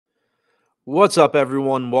What's up,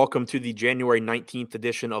 everyone? Welcome to the January 19th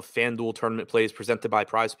edition of FanDuel Tournament Plays presented by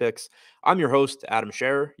PrizePicks. I'm your host, Adam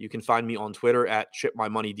Scherer. You can find me on Twitter at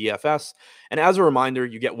ShipMyMoneyDFS. And as a reminder,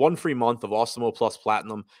 you get one free month of Awesemo Plus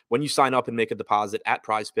Platinum when you sign up and make a deposit at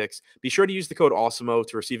PrizePicks. Be sure to use the code Awesemo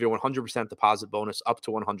to receive a 100% deposit bonus up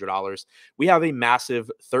to $100. We have a massive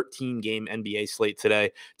 13-game NBA slate today.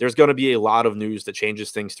 There's going to be a lot of news that changes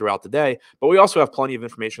things throughout the day, but we also have plenty of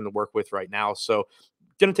information to work with right now. So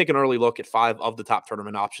going to take an early look at 5 of the top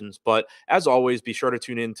tournament options. But as always, be sure to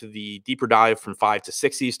tune in to the deeper dive from 5 to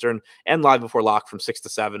 6 Eastern and live before lock from 6 to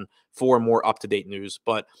 7 for more up-to-date news.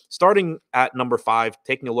 But starting at number 5,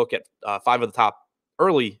 taking a look at 5 of the top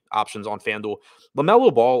early options on FanDuel,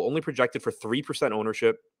 LaMelo Ball only projected for 3%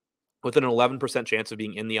 ownership with an 11% chance of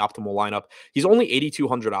being in the optimal lineup. He's only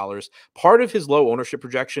 $8,200. Part of his low ownership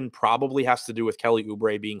projection probably has to do with Kelly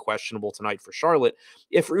Oubre being questionable tonight for Charlotte.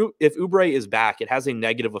 If Oubre is back, it has a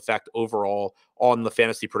negative effect overall on the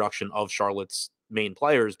fantasy production of Charlotte's main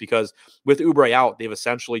players, because with Oubre out, they've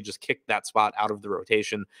essentially just kicked that spot out of the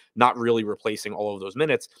rotation, not really replacing all of those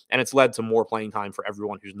minutes, and it's led to more playing time for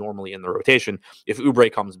everyone who's normally in the rotation. If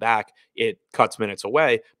Oubre comes back, it cuts minutes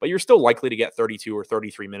away, but you're still likely to get 32 or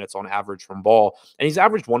 33 minutes on average from Ball, and he's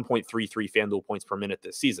averaged 1.33 FanDuel points per minute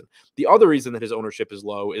this season. The other reason that his ownership is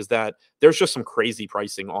low is that there's just some crazy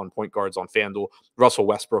pricing on point guards on FanDuel. Russell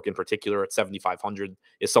Westbrook in particular at 7,500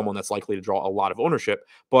 is someone that's likely to draw a lot of ownership,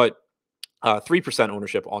 but 3%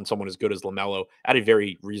 ownership on someone as good as LaMelo at a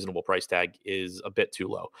very reasonable price tag is a bit too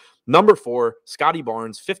low. Number 4, Scotty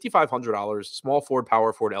Barnes, $5,500, small forward,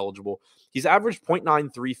 power forward eligible. He's averaged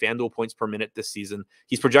 0.93 FanDuel points per minute this season.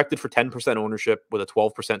 He's projected for 10% ownership with a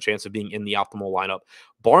 12% chance of being in the optimal lineup.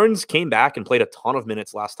 Barnes came back and played a ton of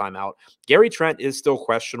minutes last time out. Gary Trent is still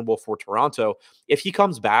questionable for Toronto. If he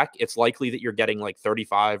comes back, it's likely that you're getting like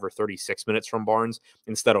 35 or 36 minutes from Barnes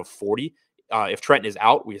instead of 40. If Trent is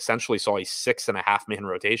out, we essentially saw a 6.5-man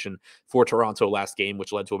rotation for Toronto last game,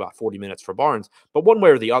 which led to about 40 minutes for Barnes. But one way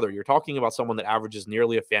or the other, you're talking about someone that averages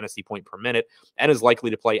nearly a fantasy point per minute and is likely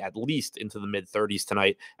to play at least into the mid-30s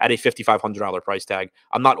tonight at a $5,500 price tag.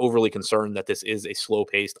 I'm not overly concerned that this is a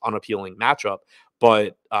slow-paced, unappealing matchup,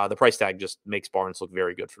 but the price tag just makes Barnes look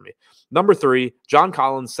very good for me. Number 3, John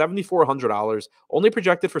Collins, $7,400, only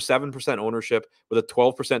projected for 7% ownership with a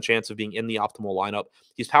 12% chance of being in the optimal lineup.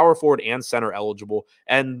 He's power forward and center eligible.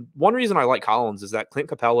 And one reason I like Collins is that Clint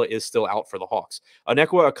Capella is still out for the Hawks.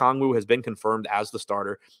 Onekwa Okongwu has been confirmed as the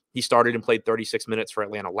starter. He started and played 36 minutes for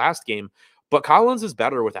Atlanta last game, but Collins is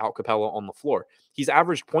better without Capella on the floor. He's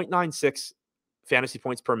averaged 0.96 fantasy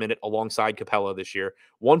points per minute alongside Capella this year,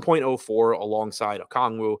 1.04 alongside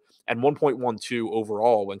Okongwu, and 1.12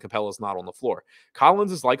 overall when Capella's not on the floor.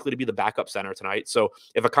 Collins is likely to be the backup center tonight. So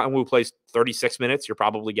if Okongwu plays 36 minutes, you're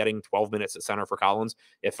probably getting 12 minutes at center for Collins.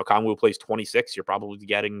 If Okongwu plays 26, you're probably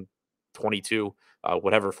getting 22,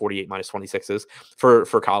 whatever 48 minus 26 is for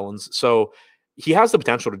Collins. So he has the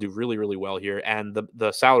potential to do really, really well here. And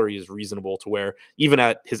the salary is reasonable to where even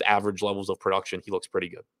at his average levels of production, he looks pretty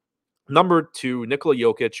good. Number 2, Nikola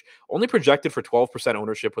Jokic, only projected for 12%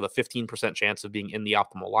 ownership with a 15% chance of being in the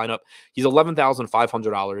optimal lineup. He's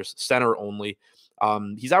 $11,500, center only.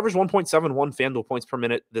 He's averaged 1.71 FanDuel points per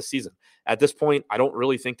minute this season. At this point, I don't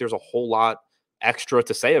really think there's a whole lot extra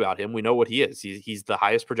to say about him. We know what he is. He's the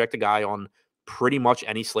highest projected guy on pretty much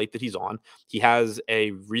any slate that he's on. He has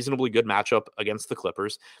a reasonably good matchup against the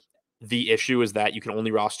Clippers. The issue is that you can only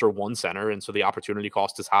roster one center, and so the opportunity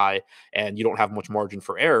cost is high, and you don't have much margin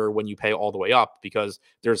for error when you pay all the way up, because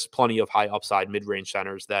there's plenty of high upside mid-range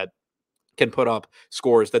centers that can put up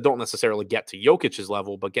scores that don't necessarily get to Jokic's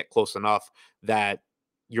level, but get close enough that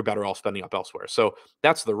you're better off spending up elsewhere. So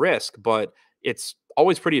that's the risk, but it's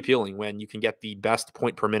always pretty appealing when you can get the best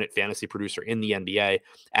point per minute fantasy producer in the NBA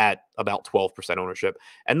at about 12% ownership.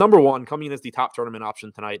 And number 1, coming in as the top tournament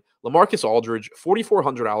option tonight, LaMarcus Aldridge,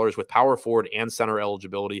 $4,400 with power forward and center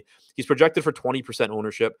eligibility. He's projected for 20%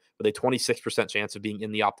 ownership with a 26% chance of being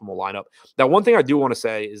in the optimal lineup. Now, one thing I do want to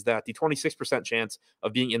say is that the 26% chance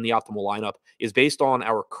of being in the optimal lineup is based on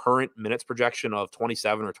our current minutes projection of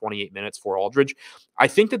 27 or 28 minutes for Aldridge. I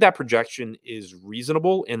think that projection is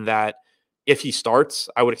reasonable in that if he starts,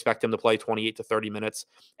 I would expect him to play 28 to 30 minutes.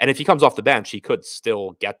 And if he comes off the bench, he could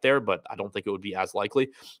still get there, but I don't think it would be as likely.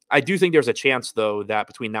 I do think there's a chance, though, that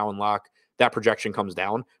between now and lock, that projection comes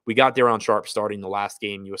down. We got Daron Sharp starting the last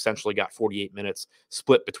game. You essentially got 48 minutes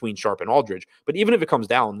split between Sharp and Aldridge. But even if it comes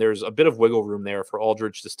down, there's a bit of wiggle room there for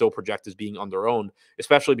Aldridge to still project as being underowned,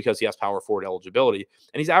 especially because he has power forward eligibility.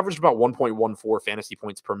 And he's averaged about 1.14 fantasy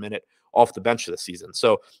points per minute off the bench this season.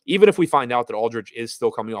 So even if we find out that Aldridge is still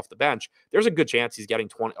coming off the bench, there's a good chance he's getting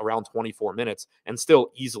around 24 minutes and still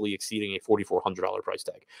easily exceeding a $4,400 price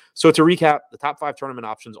tag. So to recap, the top 5 tournament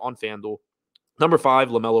options on FanDuel: number 5,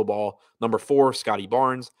 LaMelo Ball; number 4, Scotty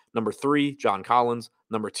Barnes; number 3, John Collins;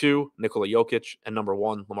 number 2, Nikola Jokic; and number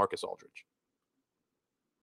 1, LaMarcus Aldridge.